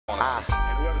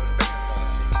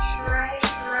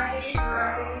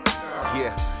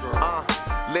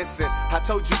Listen, I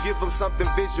told you give them something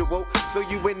visual, so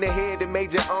you went ahead and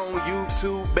made your own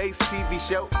YouTube-based TV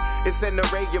show. It's an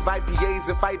array of IPAs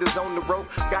and fighters on the road.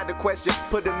 Got a question?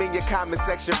 Put them in your comment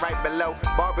section right below.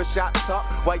 Barbershop talk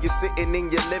while you're sitting in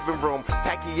your living room.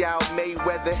 Pacquiao,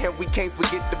 Mayweather, and we can't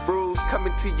forget the brews.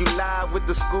 Coming to you live with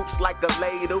the scoops like a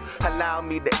ladle. Allow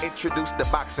me to introduce the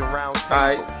boxing round table.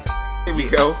 Alright, here we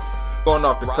go. Going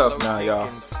off the cuff now, y'all.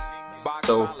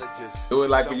 So, do it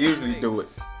like we usually do it.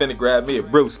 Finna grab me a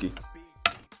brewski.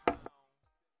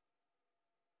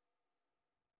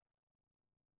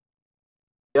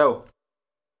 Yo.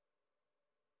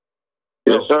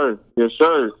 Yes, sir. Yes,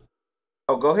 sir.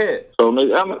 Oh, go ahead. So,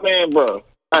 I'm a man, bro.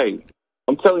 Hey,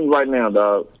 I'm telling you right now,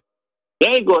 dog.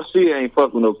 Danny Garcia ain't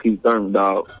fucking with no Keith Thurman,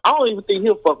 dog. I don't even think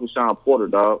he'll fuck with Sean Porter,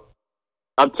 dog.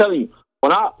 I'm telling you,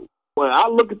 when I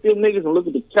look at them niggas and look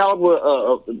at the caliber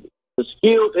of the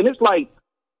skills, and it's like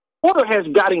Porter has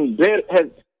gotten better.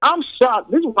 I'm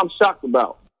shocked. This is what I'm shocked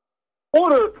about.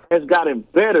 Porter has gotten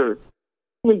better,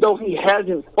 even though he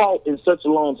hasn't fought in such a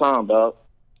long time, dog.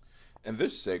 And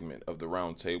this segment of the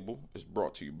Roundtable is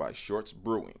brought to you by Shorts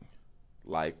Brewing.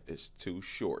 Life is too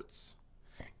shorts.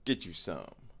 Get you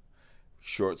some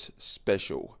Shorts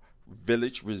Special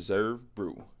Village Reserve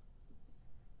Brew.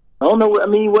 I don't know what I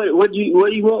mean. What do you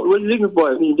want? What are you looking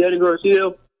for? I mean, Danny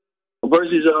Garcia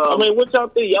versus. I mean, what y'all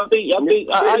think? Y'all think?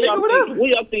 What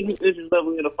y'all think this is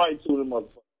level in a fight to the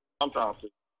motherfucker? I'm trying to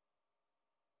see.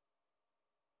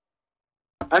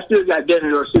 I still got Danny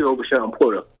Garcia over Sean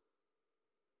Porter.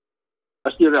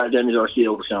 See,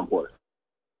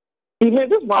 man,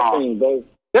 this is my thing, bro.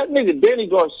 That nigga Danny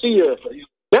Garcia,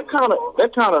 that kind of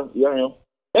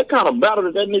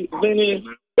battle that nigga been in,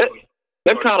 that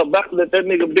kind of battle that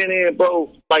nigga been in,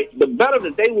 bro. Like the battle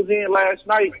that they was in last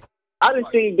night, I didn't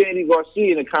see Danny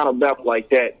Garcia in a kind of battle like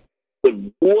that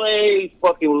with way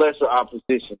fucking lesser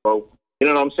opposition, bro. You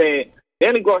know what I'm saying?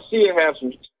 Danny Garcia have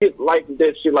some shit like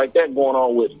that going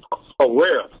on with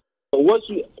Herrera. So what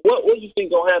you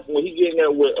think gonna happen when he get in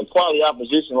there with a quality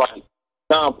opposition like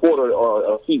Sean Porter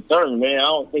or Keith Thurman, man? I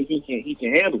don't think he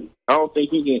can handle it. I don't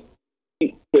think he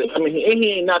can. I mean,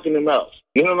 he ain't knocking him out.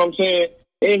 You know what I'm saying?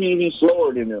 And he's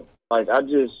slower than him. Like I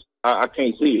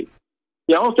can't see it.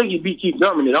 Yeah, I don't think he beat Keith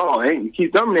Thurman at all.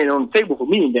 Keith Thurman ain't on the table for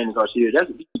me and Danny Garcia. That's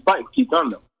a big fight for Keith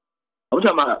Thurman. I'm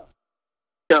talking about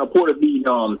Sean Porter beating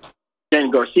Danny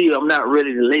Garcia. I'm not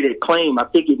ready to lay that claim. I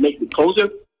think it makes it closer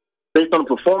based on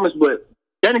the performance, but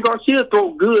Danny Garcia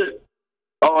throw good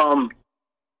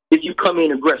if you come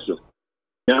in aggressive.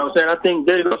 You know what I'm saying? I think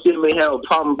Danny Garcia may have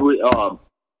problems with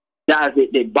guys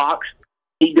that box.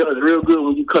 He does real good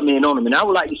when you come in on him. And I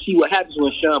would like to see what happens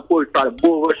when Sean Porter try to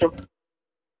bull rush him.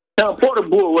 Sean Porter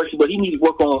bull rush him, but he needs to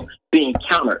work on being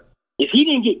countered. If he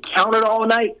didn't get countered all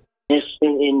night and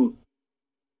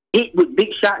hit with big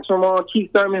shots from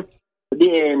Keith Thurman,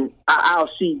 then I'll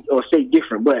see or say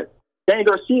different. But Danny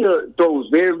Garcia throws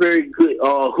very, very good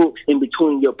hooks in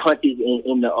between your punches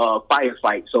in the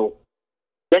firefight. So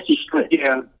that's his strength.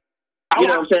 Yeah. You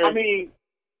know what I'm saying? I mean,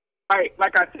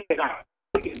 like I said, I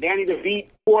think Danny to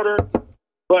beat Porter,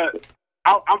 but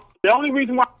the only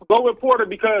reason why I go with Porter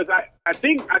because I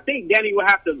think Danny will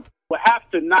have to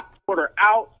knock Porter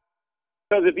out,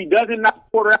 because if he doesn't knock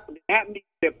Porter out, then that means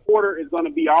that Porter is going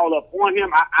to be all up on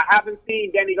him. I haven't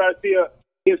seen Danny Garcia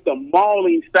against the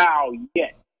mauling style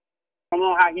yet. I don't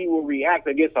know how he will react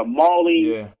against a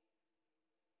mauling,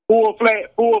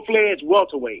 full-fledged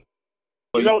welterweight.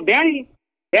 You know, Danny,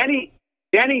 I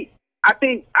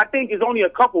think is only a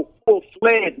couple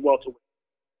full-fledged welterweights.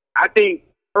 I think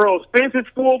Earl Spence is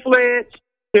full-fledged,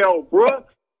 Kell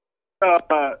Brooks,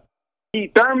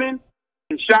 Keith Thurman,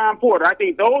 and Sean Porter. I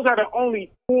think those are the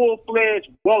only full-fledged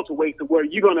welterweights where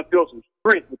you're going to feel some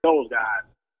strength with those guys.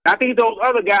 I think those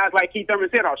other guys, like Keith Thurman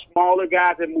said, are smaller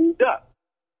guys that moved up.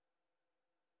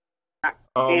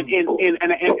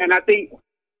 And I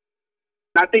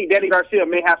think Danny Garcia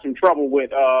may have some trouble with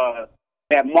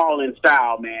that mauling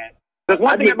style, man. Because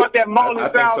one thing about that mauling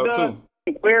style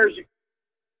it wears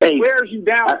you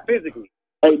down physically.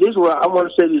 Hey, this is where I want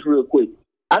to say this real quick.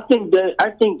 I think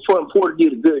Troy Porter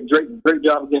did a great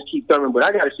job against Keith Thurman, but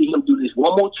I got to see him do this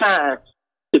one more time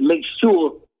to make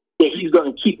sure that he's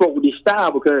going to keep up with his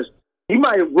style, because he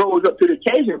might have rose up to the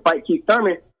occasion and fight Keith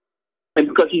Thurman, and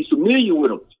because he's familiar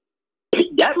with him.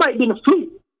 That might be the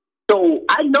fluke. So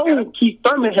I know Keith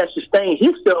Thurman has sustained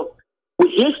himself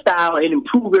with his style and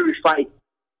improved every fight.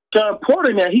 Sean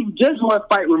Porter, now, he just one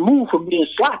fight removed from being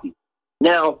sloppy.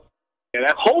 Now,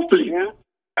 hopefully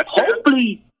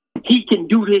he can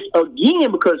do this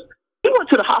again, because he went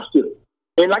to the hospital.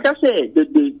 And like I said,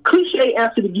 the cliche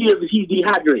answer to give is he's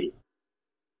dehydrated.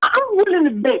 I'm willing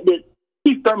to bet that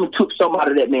Keith Thurman took some out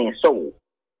of that man's soul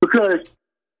because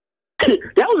that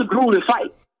was a grueling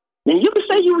fight. And you can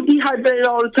say you were dehydrated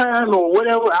all the time or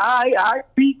whatever. I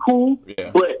be cool,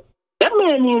 but that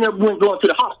man ended up going to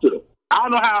the hospital. I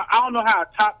don't know how a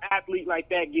top athlete like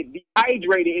that get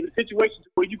dehydrated in a situation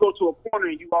where you go to a corner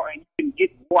and you can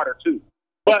get water too.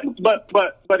 But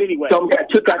anyway, some guy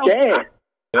took out the ass.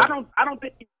 I don't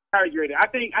think he was dehydrated.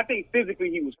 I think physically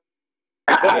he was.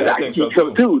 I think so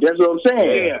too. That's what I'm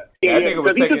saying. Yeah. I think it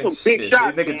was taking some big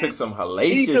shots. Nigga took some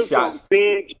hellacious shots. Some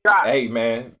big shots. Hey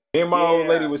man, me and my old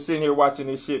lady was sitting here watching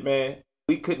this shit, man.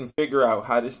 We couldn't figure out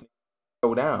how this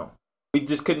go down. We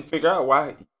just couldn't figure out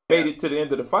why he made it to the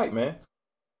end of the fight, man.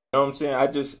 You know what I'm saying?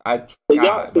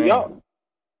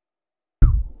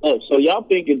 So y'all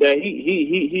thinking that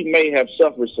he may have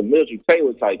suffered some Milton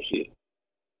Taylor type shit?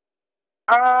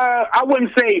 I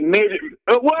wouldn't say major.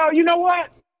 Well, you know what?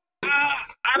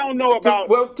 I don't know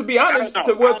about. To be honest,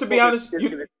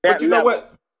 but you know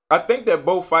what? I think that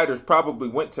both fighters probably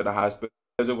went to the hospital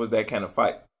because it was that kind of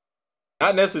fight.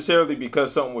 Not necessarily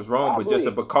because something was wrong, but just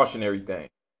a precautionary thing.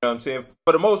 You know what I'm saying?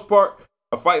 For the most part,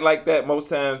 a fight like that, most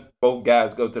times both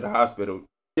guys go to the hospital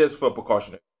just for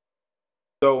precautionary.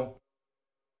 So,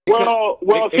 but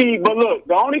look,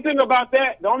 the only thing about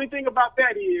that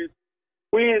is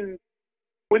when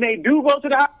they do go to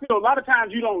the hospital, a lot of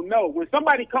times you don't know. When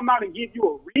somebody come out and give you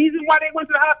a reason why they went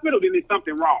to the hospital, then there's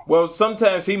something wrong. Well,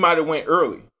 sometimes he might have went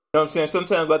early. You know what I'm saying?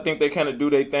 Sometimes I think they kind of do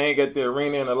their thing at the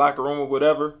arena in the locker room or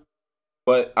whatever.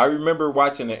 But I remember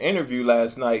watching an interview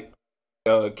last night,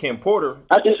 Ken Porter.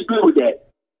 I disagree with that.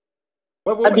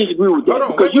 I disagree with that.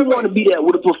 Because you want to be there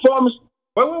with a performance.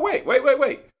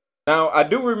 Wait. Now, I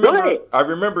do remember, I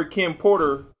remember Ken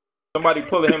Porter, somebody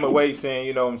pulling him away saying,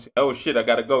 you know what I'm saying, oh shit, I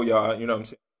got to go, y'all. You know what I'm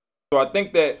saying? So I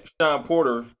think that Sean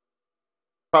Porter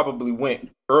probably went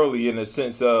early in the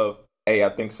sense of, hey, I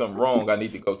think something wrong. I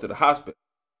need to go to the hospital.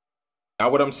 Now,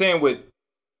 what I'm saying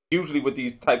usually with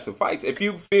these types of fights, if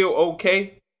you feel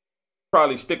okay,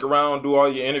 probably stick around, do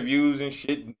all your interviews and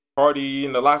shit, party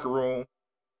in the locker room.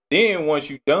 Then once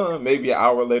you're done, maybe an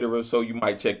hour later or so, you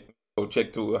might go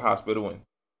check to a hospital and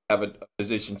have a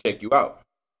physician check you out.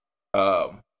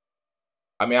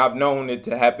 I mean, I've known it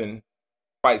to happen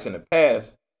fights in the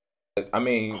past. But, I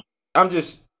mean, I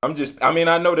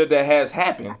know that has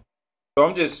happened. So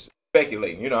I'm just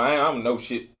speculating. You know, I'm no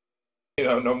shit, you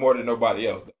know, no more than nobody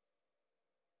else.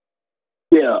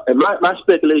 Yeah, and my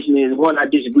speculation is, one, I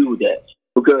disagree with that.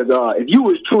 Because if you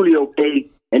was truly okay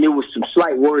and there was some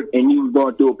slight work and you was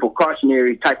going through a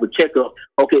precautionary type of checkup,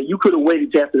 okay, you could have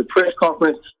waited till after the press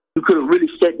conference. You could have really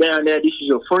sat down there. This is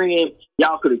your friend.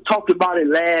 Y'all could have talked about it,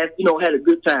 laughed, you know, had a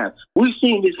good time. We've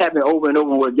seen this happen over and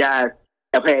over where guys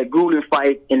have had grueling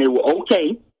fights and they were okay,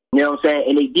 you know what I'm saying?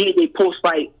 And they did their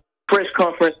post-fight press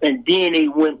conference and then they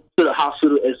went to the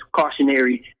hospital as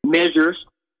cautionary measures.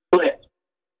 But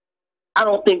I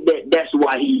don't think that's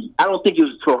why I don't think it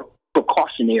was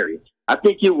precautionary. I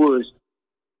think it was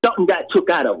something got took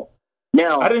out of him.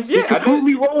 Now, I didn't prove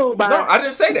me wrong about I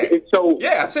didn't say that. So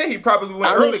yeah, I said he probably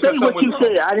went early because something was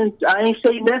wrong. I ain't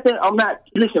say nothing.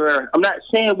 Listen, Aaron, I'm not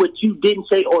saying what you didn't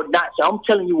say or not say. I'm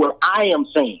telling you what I am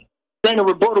saying. Saying a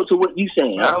rebuttal to what you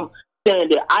saying. Right. I'm saying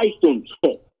that I think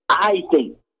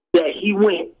that he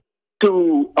went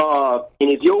to,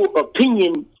 and if your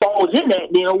opinion falls in that,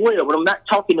 then oh well. But I'm not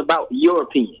talking about your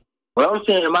opinion. What I'm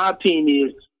saying, in my opinion,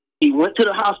 is he went to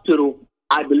the hospital.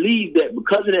 I believe that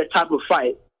because of that type of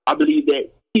fight, I believe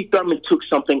that Keith Thurman took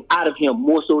something out of him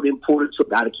more so than Porter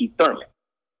took out of Keith Thurman.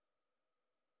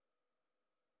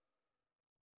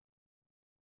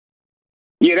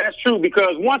 Yeah, that's true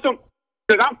because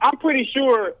I'm pretty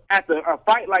sure after a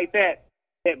fight like that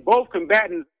both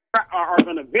combatants are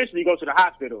going to eventually go to the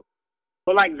hospital.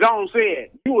 But like Zone said,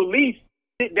 you at least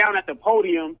sit down at the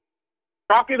podium,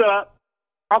 talk it up,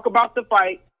 talk about the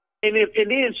fight, and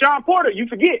then Sean Porter, you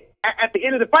forget at the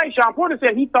end of the fight, Sean Porter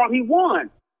said he thought he won.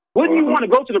 Wouldn't you want to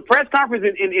go to the press conference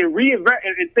and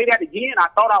say that again? I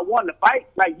thought I won the fight.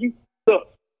 Like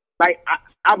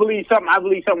I believe something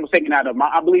was taken out of him.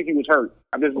 I believe he was hurt.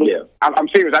 I'm serious.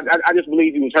 I just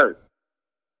believe he was hurt.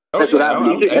 That's what I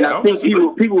believe. And I think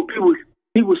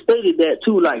people stated that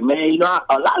too. Like, man, you know,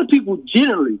 a lot of people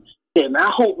generally said, man,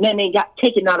 I hope man got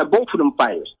taken out of both of them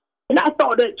fighters. And I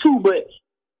thought that too, but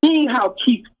seeing how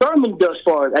Keith Thurman does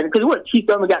far as, because Keith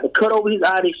Thurman got the cut over his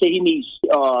eye. They say he needs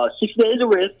 6 days of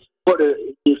rest for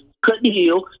the cut the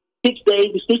heel, 6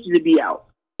 days, the stitches to be out.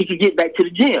 He could get back to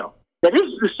the gym. Now, this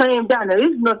is the same guy. Now, this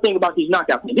is another thing about these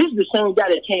knockouts. This is the same guy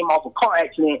that came off a car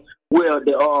accident where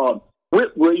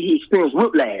where he experienced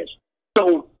whiplash.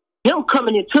 So him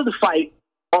coming into the fight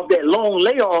off that long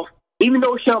layoff, even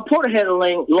though Sean Porter had a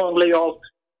long layoff,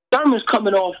 Thurman's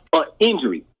coming off an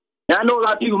injury. Now, I know a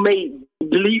lot of people may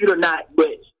believe it or not, but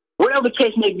whatever the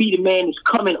case may be, the man is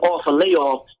coming off a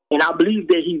layoff, and I believe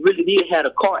that he really did have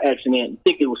a car accident. I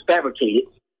think it was fabricated.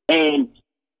 And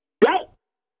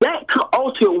that could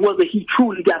alter whether he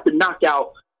truly got the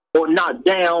knockout or knocked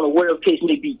down or whatever the case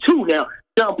may be, too. Now,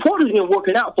 Sean Porter's been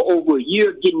working out for over a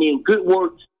year, getting in good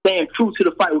work, staying true to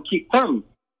the fight with Keith Thurman.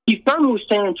 Keith Thurman was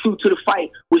staying true to the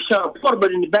fight with Sean Porter,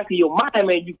 but in the back of your mind,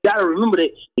 man, you got to remember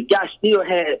that the guy still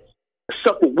had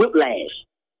suffered whiplash.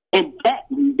 And that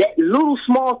little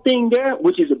small thing there,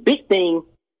 which is a big thing,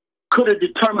 could have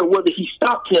determined whether he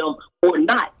stopped him or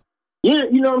not.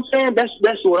 You know what I'm saying? That's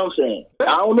what I'm saying.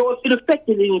 I don't know if it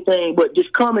affected anything, but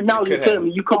just common knowledge is telling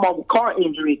me you come off a car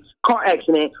injury, car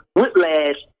accident,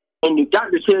 whiplash, and the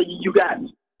doctor tells you got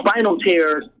spinal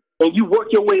tears, and you work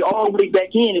your way all the way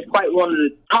back in and fight one of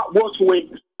the top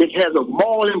welterweights that has a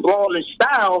brawling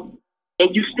style,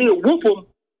 and you still whoop him.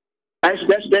 That's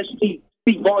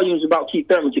speak volumes about Keith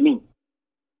Thurman to me.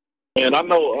 And I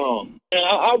know, and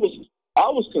I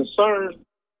was concerned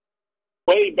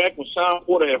way back when Sean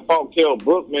Porter had fought Kell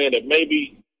Brook, man, that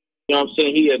maybe, you know what I'm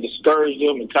saying, he had discouraged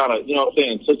him and kind of, you know what I'm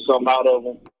saying, took something out of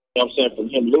him, you know what I'm saying, from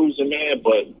him losing, man.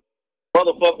 But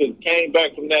motherfucker came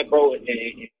back from that, bro, and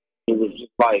it was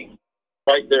just like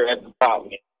right there at the top,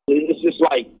 man. It's just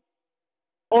like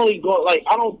only going, like,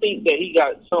 I don't think that he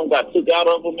got took out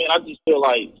of him, man. I just feel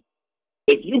like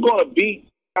if you're going to beat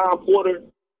Sean Porter,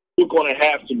 you're going to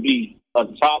have to be a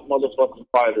top motherfucking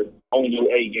fighter on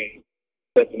your A game.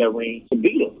 In that ring to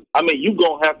beat him. I mean, you're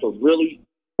gonna have to really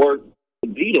work to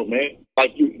beat him, man.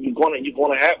 Like you're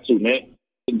gonna have to, man.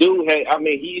 The dude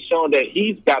he's shown that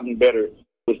he's gotten better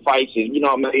with fights and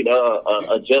made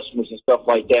adjustments and stuff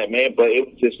like that, man. But it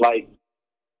was just like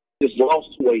lost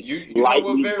to a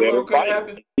slightly better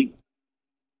fighter.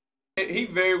 He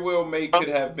very well could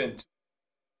have been.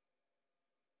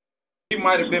 He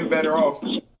might have been better off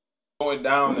going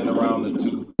down and around the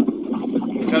two.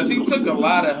 Because he took a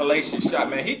lot of hellacious shots,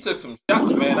 man. He took some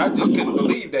shots, man. I just couldn't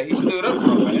believe that he stood up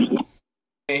from, man.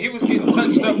 And he was getting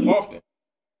touched up often.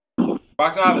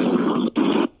 Boxologist.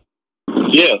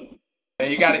 Yeah.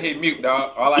 And you got to hit mute,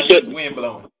 dog. All I hear is wind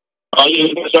blowing. Oh, yeah.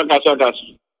 I got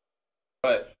you.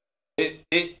 But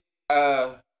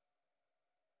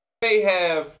they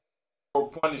have for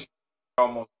punishment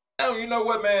almost. Now, you know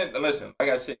what, man? Listen, like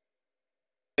I said,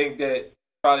 I think that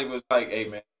probably was like, hey,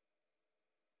 man,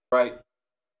 right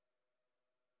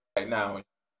now,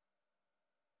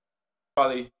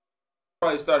 probably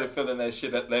started feeling that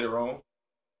shit later on. To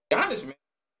be honest, man,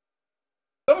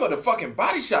 some of the fucking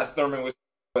body shots Thurman was,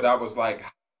 but I was like,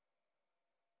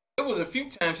 it was a few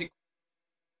times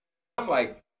I'm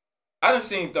like, I done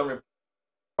seen Thurman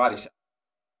body shots.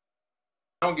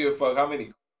 I don't give a fuck how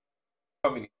many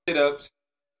sit-ups,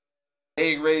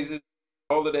 leg raises,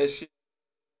 all of that shit.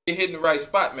 You hitting the right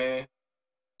spot, man.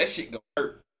 That shit gonna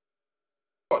hurt.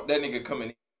 Fuck that nigga coming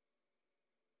in.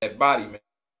 That body, man.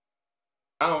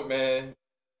 Man.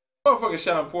 Motherfucking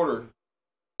Sean Porter,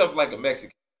 tough like a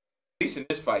Mexican. At least in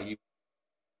this fight,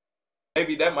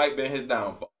 maybe that might have been his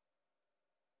downfall.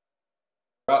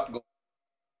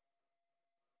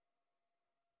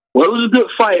 Well, it was a good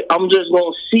fight. I'm just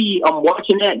going to see. I'm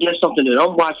watching that. That's something that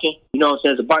I'm watching. You know what I'm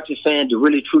saying? As a boxing fan, to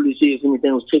really truly see if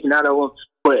anything was taken out of him.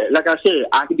 But like I said,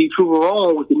 I could be proven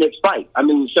wrong with the next fight. I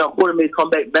mean, Sean Porter may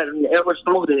come back better than ever,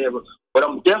 stronger than ever. But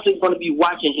I'm definitely going to be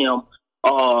watching him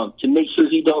to make sure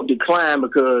he don't decline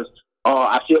because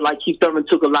I feel like Keith Thurman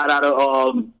took a lot out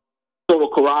of Solo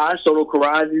Caraj. Solo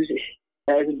Caraj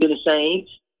hasn't been the same.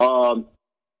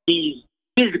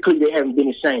 Physically, they haven't been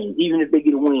the same, even if they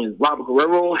get a win. Robert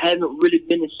Guerrero hasn't really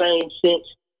been the same since.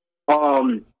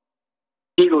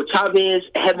 Diego Chavez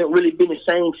haven't really been the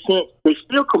same since. They're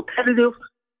still competitive,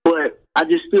 but I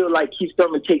just feel like Keith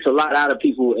Thurman takes a lot out of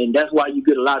people, and that's why you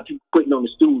get a lot of people quitting on the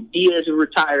stool. Diaz is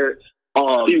retired.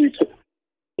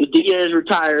 Diaz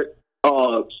retired.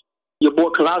 Your boy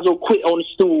Collazo quit on the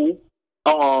stool,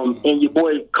 and your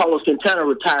boy Carlos Santana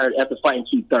retired after fighting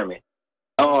Keith Thurman.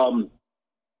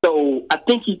 So I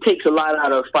think he takes a lot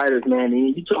out of fighters, man.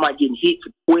 And you talking about getting hit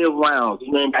for 12 rounds.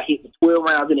 Man got hit for 12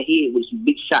 rounds in the head with some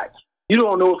big shots. You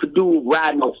don't know if a dude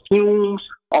riding off fumes,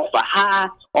 off a high,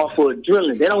 off of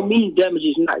adrenaline. That don't mean damage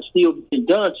is not still being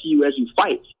done to you as you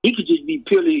fight. He could just be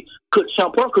purely,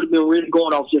 Sean Porter could have been really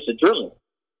going off just adrenaline.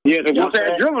 Yeah, once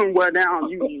that adrenaline wear down,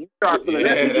 you start feeling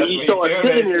that. That's when you feel that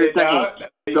shit, dog.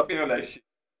 You feel that shit.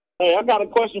 Hey, I got a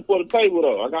question for the table,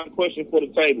 though.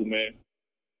 Man.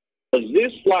 Is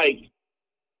this like,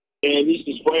 and this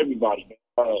is for everybody, man.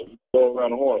 go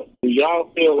around the horn. Do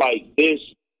y'all feel like this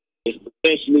is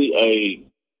potentially a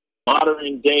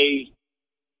modern day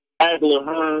Hagler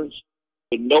Hearns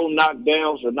with no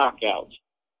knockdowns or knockouts?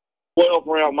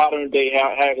 12-round modern day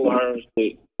Hagler Hearns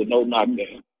with no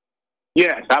knockdowns.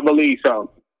 Yes, I believe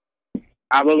so.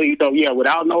 Yeah,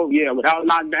 without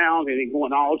knockdowns, and it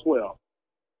going all 12.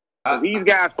 These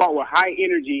guys fought with high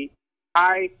energy,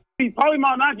 See, Paulie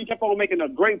Malignaggi kept on making a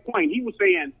great point. He was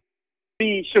saying,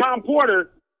 Sean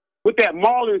Porter, with that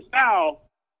mauling style,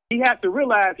 he has to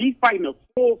realize he's fighting a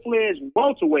full-fledged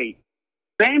welterweight.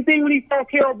 Same thing when he fought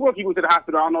Carol Brook. He went to the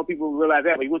hospital. I don't know if people realize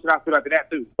that, but he went to the hospital after that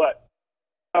too. But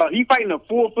he's fighting a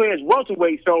full-fledged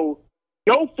welterweight, so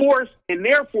your force and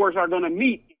their force are going to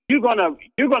meet. You're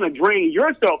gonna drain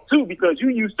yourself too because you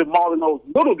used to mauling those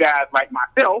little guys like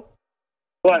myself,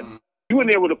 but you in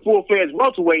there with a full-fledged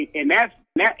welterweight, and that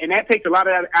takes a lot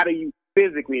of that out of you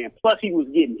physically. And plus, he was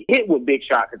getting hit with big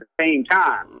shots at the same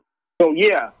time. So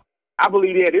yeah, I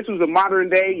believe this was a modern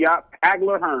day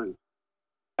Hagler Hearns.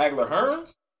 Hagler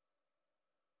Hearns?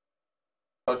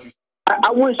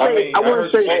 I wouldn't say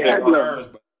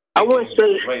Hagler. I wouldn't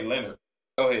say Ray Leonard.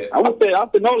 Go ahead. I said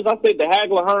the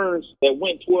Hagler Hearns that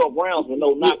went 12 rounds with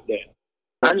no knockdown.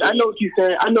 I know what you're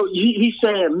saying. I know he's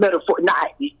saying metaphor.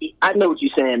 I know what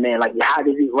you're saying, man. Like, how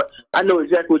does he? I know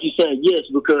exactly what you're saying. Yes,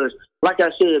 because like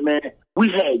I said, man, we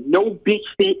had no bitch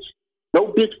fits, no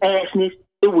bitch assness.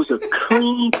 It was a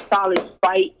clean, solid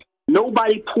fight.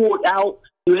 Nobody pulled out.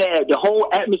 You had the whole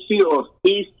atmosphere of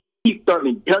Keith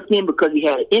Thurman ducking because he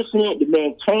had an incident. The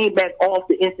man came back off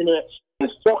the incident and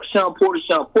fought Sean Porter.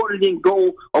 Sean Porter didn't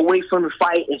go away from the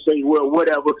fight and say, well,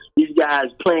 whatever, these guys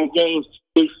playing games.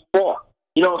 They fought.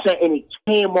 You know what I'm saying? And it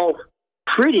came off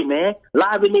pretty, man.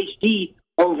 Live in HD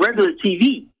on regular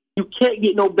TV. You can't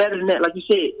get no better than that. Like you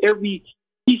said, every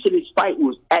piece of this fight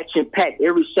was action-packed.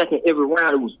 Every second, every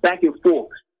round, it was back and forth.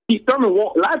 Keith Thurman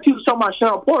walked. A lot of people talking about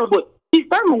Sean Porter, but Keith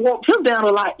Thurman walked him down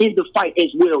a lot in the fight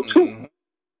as well, too. Mm-hmm.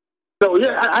 So,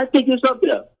 yeah, I think it's up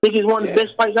there. I think it's one of the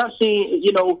best fights I've seen,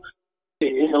 in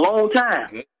a long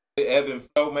time. Ebb and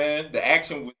flow, man. The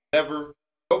action was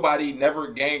nobody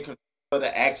gained control of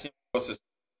the action for some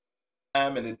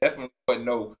time, and it definitely wasn't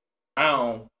no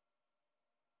round.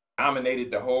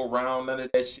 Dominated the whole round, none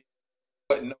of that shit.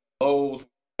 Wasn't no blows.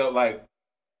 Felt like,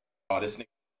 oh, this nigga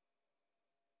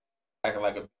acting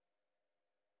like a.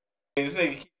 And this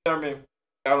nigga Keith Thurman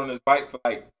got on his bike for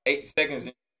like 8 seconds,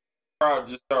 and the crowd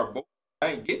just started booing.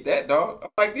 I ain't get that, dog. I'm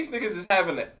like, these niggas is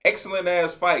having an excellent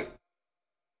ass fight.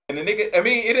 And the nigga, I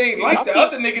mean, it ain't like the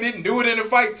other nigga didn't do it in the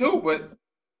fight too, but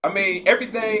I mean,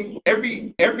 everything,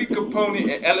 every component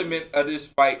and element of this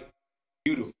fight,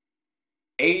 beautiful.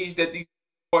 Age that these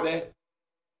for that,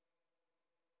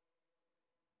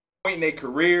 point in their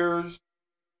careers,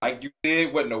 like you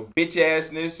said, wasn't no bitch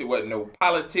assness, it wasn't no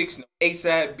politics, no A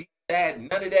side, B side,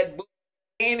 none of that.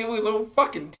 And it was on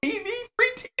fucking TV,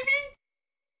 free TV.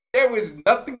 There was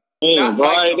nothing. Not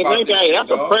like about this shit,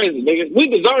 that's a crazy nigga. We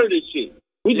deserve this shit.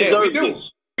 We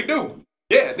do.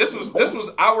 Yeah, this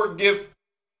was our gift.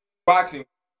 Boxing.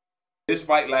 This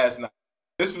fight last night.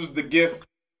 This was the gift.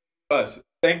 Us.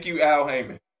 Thank you, Al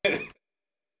Heyman.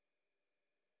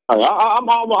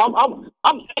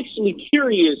 I'm actually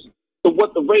curious to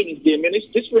what the ratings did, man.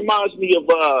 This reminds me of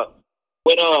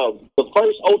when the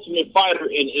first Ultimate Fighter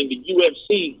in the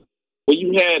UFC, where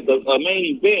you had the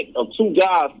main event of two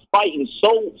guys fighting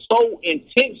so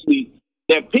intensely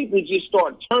that people just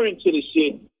start turning to the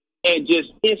shit and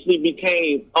just instantly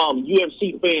became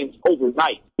UFC fans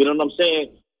overnight. You know what I'm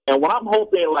saying? And what I'm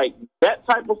hoping, like, that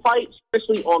type of fight,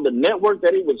 especially on the network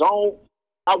that it was on,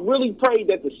 I really prayed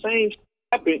that the same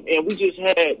happened and we just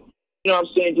had, you know what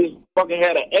I'm saying, just fucking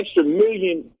had an extra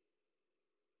million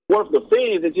worth of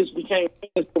fans that just became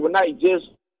fans overnight just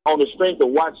on the strength of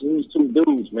watching these two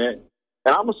dudes, man.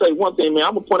 And I'm going to say one thing, man.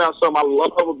 I'm going to point out something I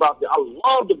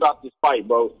loved about this fight,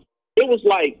 bro. It was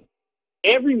like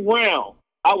every round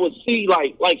I would see,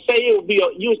 like say it would be,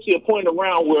 you would see a point in the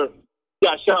round where you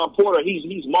got Sean Porter,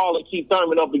 he's mauling Keith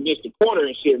Thurman up against the corner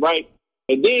and shit, right?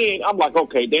 And then I'm like,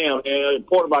 okay, damn, man,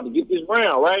 Porter about to get this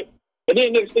round, right? And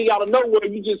then next thing out of nowhere,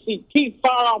 you just see Keith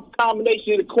fire off a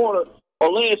combination in the corner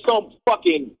or land some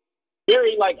fucking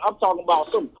very, like, I'm talking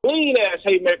about some clean-ass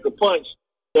haymaker punch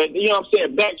that, you know what I'm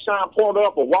saying, back Sean Porter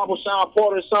up or wobble Sean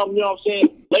Porter or something, you know what I'm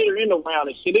saying, later in the round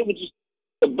and shit. It was just,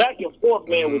 the back and forth,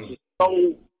 man, was just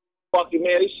so fucking,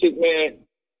 man, this shit, man,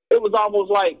 it was almost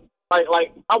like I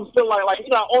was feeling like, you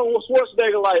know, Arnold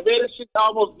Schwarzenegger, like, man, this shit's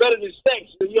almost better than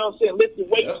sex, you know what I'm saying, lifting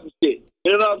weights and shit.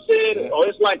 You know what I'm saying? Yeah. Or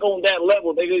it's like on that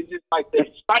level, nigga, just like the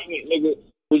excitement, nigga,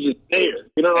 was just there.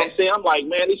 You know what I'm saying? I'm like,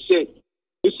 man, this shit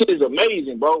is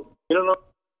amazing, bro. You know what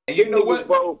I'm saying? And you know what?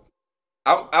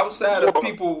 Outside of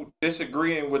people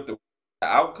disagreeing with the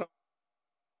outcome,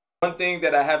 one thing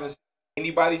that I haven't seen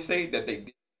anybody say that they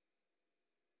did.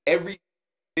 Every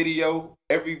video,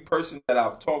 every person that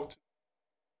I've talked to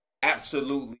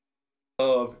absolutely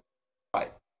love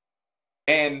fight.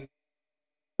 And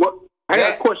I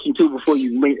got a question too before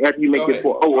you after you make it.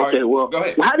 Oh, okay. Well, go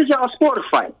ahead. How did y'all score the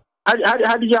fight? How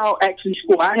did y'all actually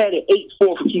score? I had an 8-4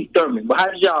 for Keith Thurman, but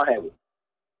how did y'all have it?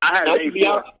 I had an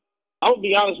 8-4. I would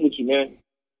be honest with you, man.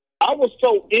 I was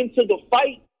so into the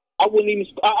fight, I wouldn't even.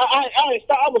 I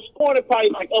was scoring it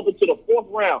probably like up into the fourth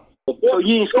round. So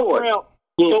you didn't score. No.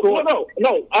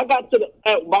 I got to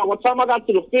by the time I got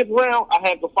to the fifth round, I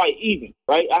had the fight even.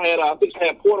 Right? I think I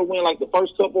had Porter win like the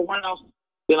first couple rounds.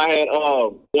 Then I had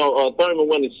Thurman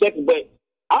win the second. But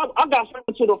I got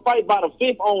to the fight by the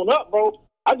fifth on up, bro.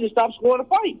 I just stopped scoring the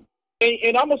fight.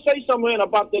 And I'm gonna say something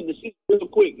about that decision real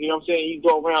quick. You know what I'm saying? You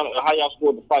go around how y'all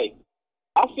scored the fight.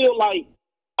 I feel like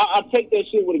I take that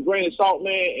shit with a grain of salt,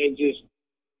 man, and just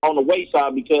on the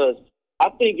wayside, because I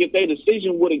think if their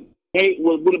decision would have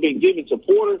been given to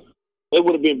Porter, they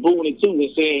would have been booing it too and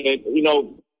saying, you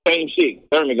know, same shit.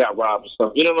 Thurman got robbed or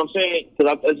something. You know what I'm saying?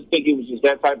 Because I just think it was just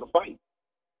that type of fight.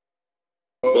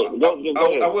 I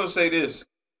will say this.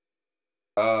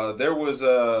 There was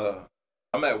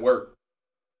I'm at work.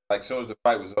 Like, as soon as the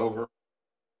fight was over,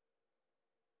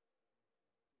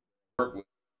 work with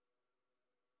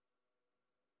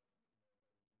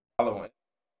following.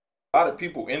 A lot of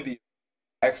people in the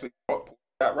actually thought Porter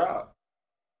got robbed.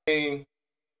 I mean,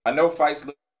 I know fights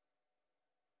look,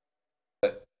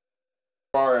 but as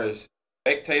far as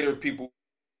spectators, people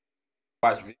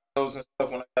watch videos and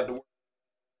stuff when I got to work,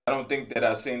 I don't think that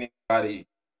I've seen anybody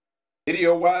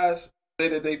video-wise say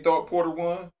that they thought Porter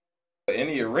won. But in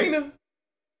the arena,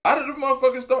 how did the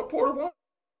motherfuckers thought Porter won?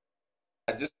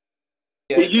 I just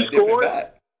did you score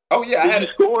it? Oh yeah, did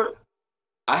you score it?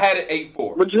 I had it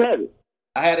 8-4. What'd you have it?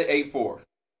 I had it 8-4.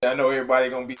 I know everybody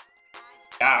gonna be,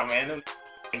 man.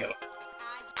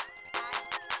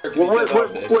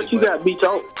 What you got,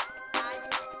 B-Talk?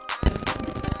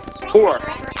 4.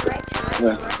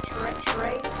 Yeah.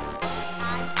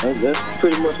 That's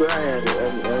pretty much what I had.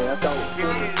 I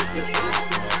thought.